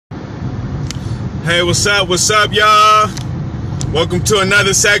Hey, what's up? What's up, y'all? Welcome to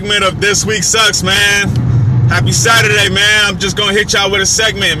another segment of This Week Sucks, man. Happy Saturday, man. I'm just gonna hit y'all with a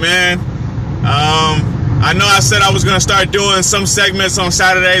segment, man. I know I said I was gonna start doing some segments on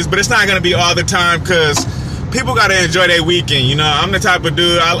Saturdays, but it's not gonna be all the time because people gotta enjoy their weekend. You know, I'm the type of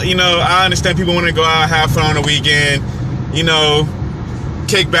dude. I understand people want to go out, have fun on the weekend. You know,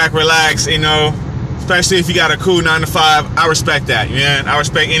 kick back, relax. You know. Especially if you got a cool 9 to 5, I respect that, man. I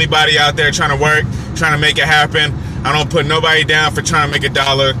respect anybody out there trying to work, trying to make it happen. I don't put nobody down for trying to make a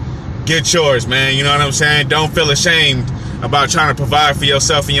dollar. Get yours, man. You know what I'm saying? Don't feel ashamed about trying to provide for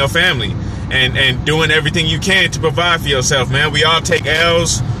yourself and your family, and doing everything you can to provide for yourself, man. We all take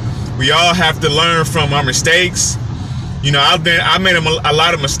L's. We all have to learn from our mistakes. You know, I made a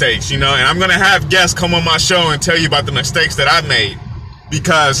lot of mistakes, you know, and I'm gonna have guests come on my show and tell you about the mistakes that I made,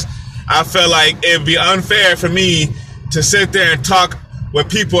 because I feel like it'd be unfair for me to sit there and talk with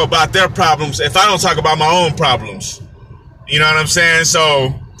people about their problems if I don't talk about my own problems. You know what I'm saying?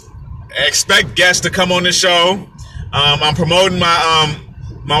 So expect guests to come on the show. I'm promoting my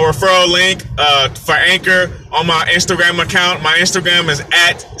referral link for Anchor on my Instagram account. My Instagram is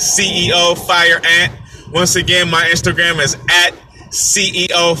 @CEOFireAnt. Once again, my Instagram is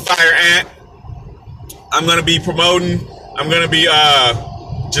 @CEOFireAnt. I'm gonna be promoting. I'm gonna be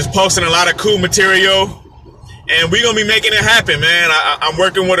just posting a lot of cool material, and we're gonna be making it happen, man. I'm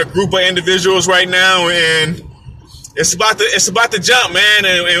working with a group of individuals right now, and it's about to jump, man,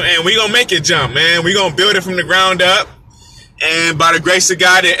 and we're gonna make it jump, man. We're gonna build it from the ground up, and by the grace of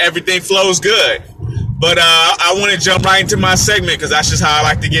God, everything flows good. But I want to jump right into my segment because that's just how I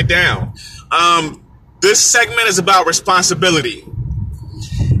like to get down. This segment is about responsibility.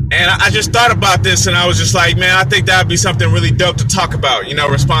 And I just thought about this, and I was just like, man, I think that would be something really dope to talk about, you know,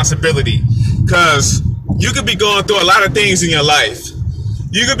 responsibility. Because you could be going through a lot of things in your life.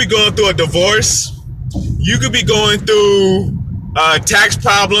 You could be going through a divorce. You could be going through tax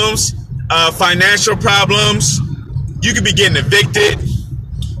problems, financial problems. You could be getting evicted.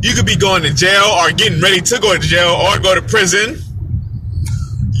 You could be going to jail or getting ready to go to jail or go to prison.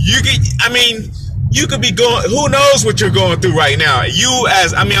 You could be going, who knows what you're going through right now.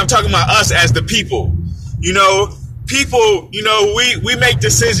 I'm talking about us as the people. You know, people, you know, we make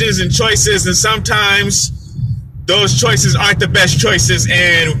decisions and choices, and sometimes those choices aren't the best choices,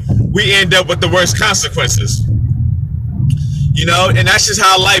 and we end up with the worst consequences. You know, and that's just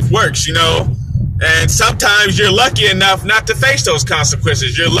how life works, you know. And sometimes you're lucky enough not to face those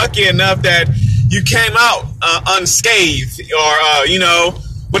consequences. You're lucky enough that you came out unscathed, or, you know,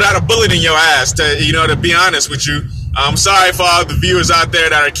 without a bullet in your ass, to be honest with you. I'm sorry for all the viewers out there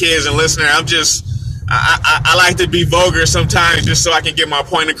that are kids and listeners. I like to be vulgar sometimes just so I can get my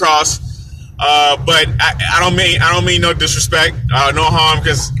point across. But I don't mean no disrespect, no harm,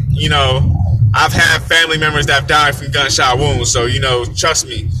 because, you know, I've had family members that have died from gunshot wounds. So, you know, trust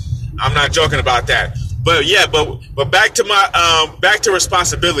me, I'm not joking about that. But yeah, but back to back to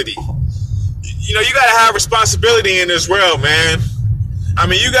responsibility. You know, you gotta have responsibility in this world, man.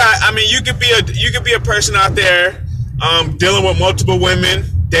 You could be a person out there dealing with multiple women,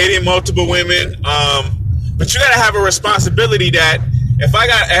 dating multiple women, but you gotta have a responsibility that if I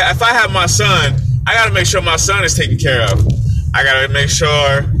have my son, I gotta make sure my son is taken care of. I gotta make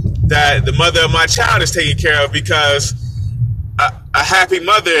sure that the mother of my child is taken care of, because a happy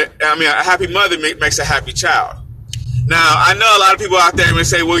mother makes a happy child. Now, I know a lot of people out there may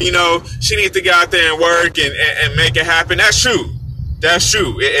say, well, you know, she needs to get out there and work and make it happen. That's true. That's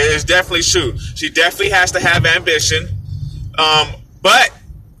true. It is definitely true. She definitely has to have ambition. But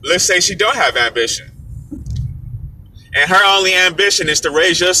let's say she don't have ambition, and her only ambition is to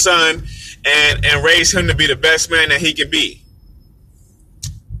raise your son and raise him to be the best man that he can be.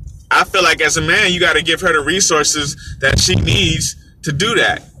 I feel like as a man, you got to give her the resources that she needs to do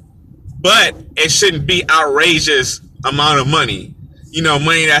that. But it shouldn't be outrageous amount of money. You know,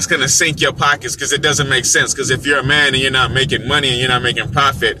 money that's going to sink your pockets, because it doesn't make sense. Because if you're a man and you're not making money and you're not making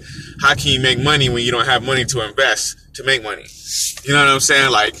profit, how can you make money when you don't have money to invest to make money? You know what I'm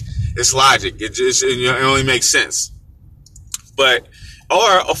saying? Like, it's logic. It only makes sense. But,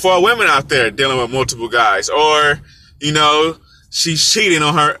 or for a woman out there dealing with multiple guys, or, you know, she's cheating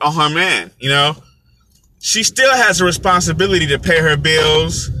on her man, you know, she still has a responsibility to pay her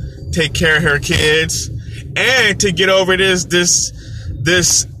bills, take care of her kids, and to get over this,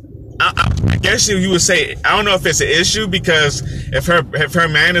 I guess you would say, I don't know if it's an issue, because if her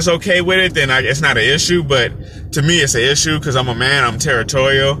man is okay with it, then it's not an issue. But to me, it's an issue, because I'm a man, I'm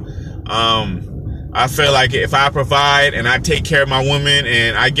territorial. I feel like if I provide and I take care of my woman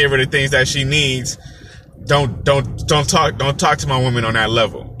and I give her the things that she needs, don't talk to my women on that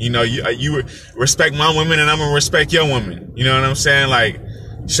level. You know, you respect my women and I'm gonna respect your women. You know what I'm saying? Like,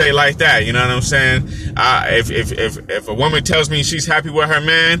 shit like that. You know what I'm saying? If a woman tells me she's happy with her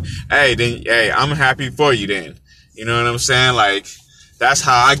man, hey, I'm happy for you then. You know what I'm saying? Like, that's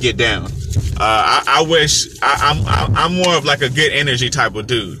how I get down. I wish I'm more of like a good energy type of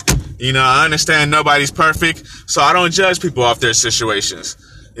dude. You know, I understand nobody's perfect, so I don't judge people off their situations.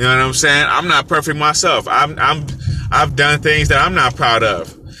 You know what I'm saying? I'm not perfect myself. I've done things that I'm not proud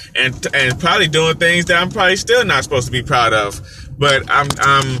of, and probably doing things that I'm probably still not supposed to be proud of. But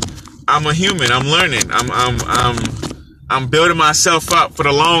I'm a human. I'm learning. I'm building myself up for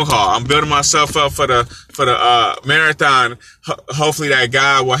the long haul. I'm building myself up for the marathon. Hopefully that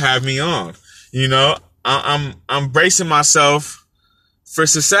God will have me on. You know, I'm bracing myself for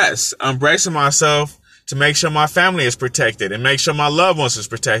success. I'm bracing myself to make sure my family is protected and make sure my loved ones is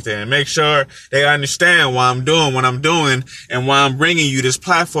protected and make sure they understand why I'm doing what I'm doing and why I'm bringing you this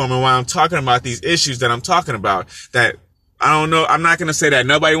platform and why I'm talking about these issues that I'm talking about that I don't know. I'm not going to say that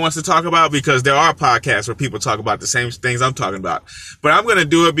nobody wants to talk about, because there are podcasts where people talk about the same things I'm talking about, but I'm going to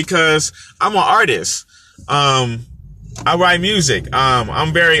do it because I'm an artist. I write music.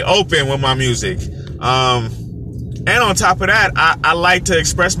 I'm very open with my music. And on top of that, I like to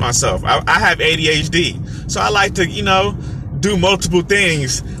express myself. I have ADHD. So I like to, you know, do multiple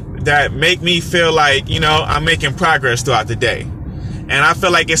things that make me feel like, you know, I'm making progress throughout the day. And I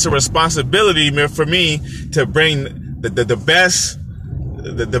feel like it's a responsibility for me to bring the best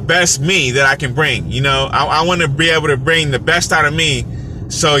me that I can bring. You know, I want to be able to bring the best out of me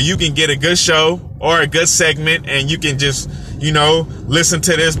so you can get a good show or a good segment and you can just, you know, listen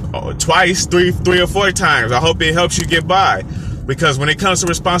to this twice, three or four times. I hope it helps you get by. Because when it comes to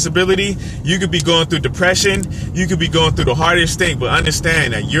responsibility, you could be going through depression. You could be going through the hardest thing, but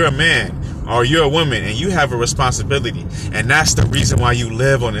understand that you're a man or you're a woman and you have a responsibility. And that's the reason why you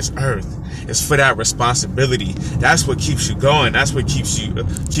live on this earth. It's for that responsibility. That's what keeps you going. That's what keeps you,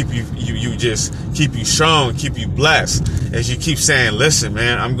 keep you strong, keep you blessed. As you keep saying, listen,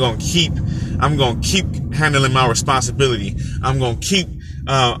 man, I'm going to keep handling my responsibility. I'm going to keep,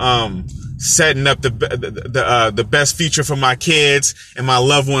 setting up the best future for my kids and my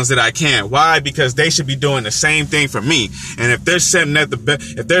loved ones that I can. Why? Because they should be doing the same thing for me. And if they're setting up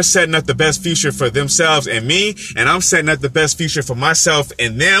the best future for themselves and me, and I'm setting up the best future for myself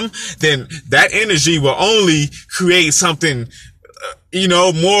and them, then that energy will only create something, you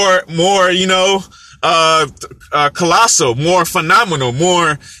know, more, you know, colossal, more phenomenal,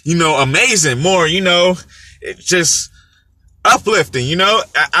 more, you know, amazing, more, you know, just uplifting. You know,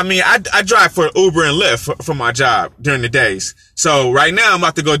 I mean, I drive for Uber and Lyft for my job during the days. So right now I'm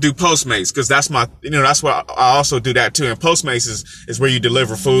about to go do Postmates, because that's my, you know, that's what I also do that too. And Postmates is where you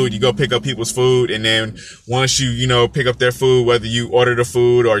deliver food. You go pick up people's food, and then once you know, pick up their food, whether you order the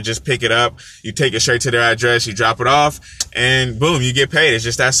food or just pick it up, you take it straight to their address, you drop it off, and boom, you get paid. It's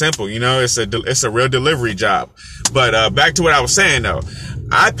just that simple. You know, it's a real delivery job. But back to what I was saying though,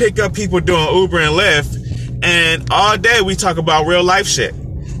 I pick up people doing Uber and Lyft, and all day we talk about real life shit.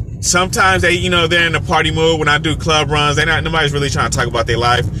 Sometimes they, you know, they're in the party mood. When I do club runs, nobody's really trying to talk about their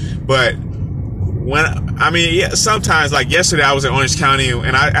life. But sometimes, like yesterday, I was in Orange County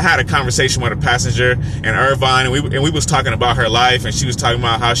and I had a conversation with a passenger in Irvine, and we was talking about her life, and she was talking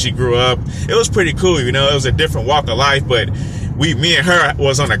about how she grew up. It was pretty cool, you know. It was a different walk of life, but me and her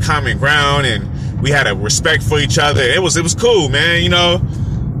was on a common ground, and we had a respect for each other. It was cool, man. You know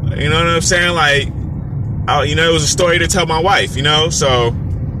what I'm saying? Like, you know, it was a story to tell my wife, you know. So,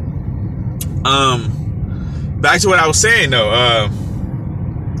 back to what I was saying though,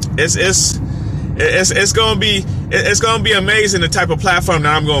 it's gonna be amazing, the type of platform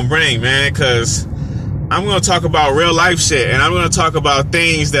that I'm gonna bring, man, because I'm gonna talk about real life shit, and I'm gonna talk about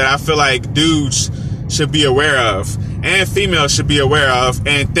things that I feel like dudes should be aware of and females should be aware of,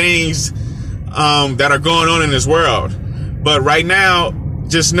 and things that are going on in this world. But right now,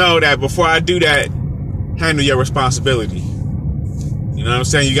 just know that before I do that, handle your responsibility. You know what I'm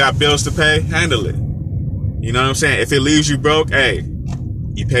saying? You got bills to pay, handle it. You know what I'm saying? If it leaves you broke, hey,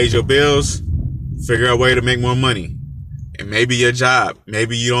 you paid your bills, figure out a way to make more money. And maybe your job,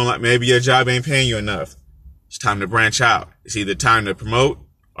 maybe your job ain't paying you enough. It's time to branch out. It's either time to promote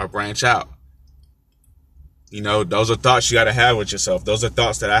or branch out. You know, those are thoughts you got to have with yourself. Those are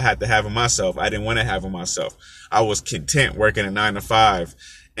thoughts that I had to have in myself. I didn't want to have in myself. I was content working a 9-to-5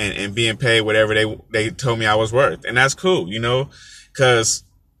 and being paid whatever they told me I was worth. And that's cool, you know, because,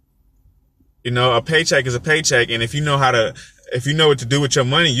 you know, a paycheck is a paycheck. And if you know what to do with your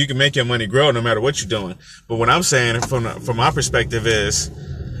money, you can make your money grow no matter what you're doing. But what I'm saying from my perspective is,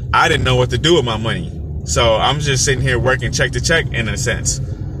 I didn't know what to do with my money. So I'm just sitting here working check to check in a sense.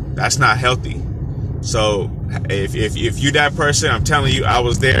 That's not healthy. So if you that person, I'm telling you, I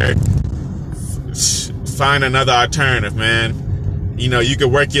was there. Find another alternative, man. You know, you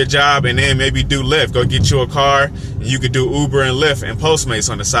could work your job and then maybe do Lyft. Go get you a car, and you could do Uber and Lyft and Postmates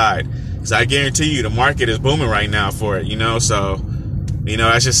on the side. Because I guarantee you the market is booming right now for it, you know. So, you know,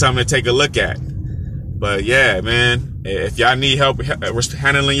 that's just something to take a look at. But yeah, man, if y'all need help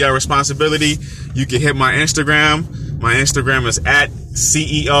handling your responsibility, you can hit my Instagram. My Instagram is at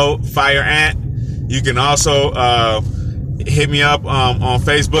CEO Fire Ant. You can also hit me up on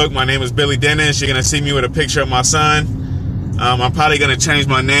Facebook. My name is Billy Dennis. You're going to see me with a picture of my son. I'm probably going to change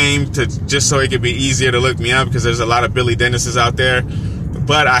my name to just so it could be easier to look me up, because there's a lot of Billy Dennises out there.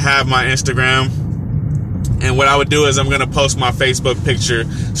 But I have my Instagram. And what I would do is I'm going to post my Facebook picture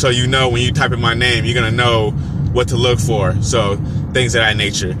so you know when you type in my name, you're going to know what to look for. So things of that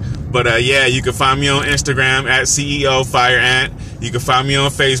nature. But yeah, you can find me on Instagram at CEO Fire Ant. You can find me on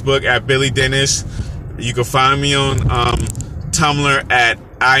Facebook at Billy Dennis. You can find me on Tumblr at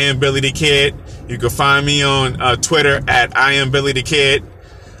I Am Billy the Kid. You can find me on Twitter at I Am Billy the Kid.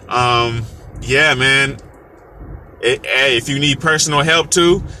 Yeah, man. Hey, if you need personal help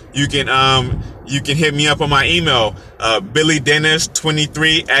too, you can hit me up on my email,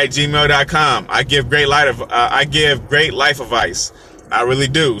 billydennis23@gmail.com. I give great life advice. I really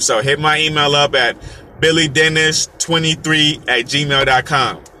do. So hit my email up at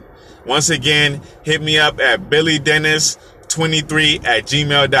billydennis23@gmail.com. Once again, hit me up at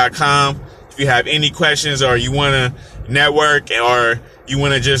billydennis23@gmail.com. If you have any questions or you want to network or you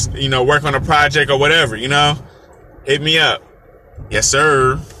want to just, work on a project or whatever, hit me up. Yes,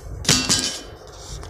 sir.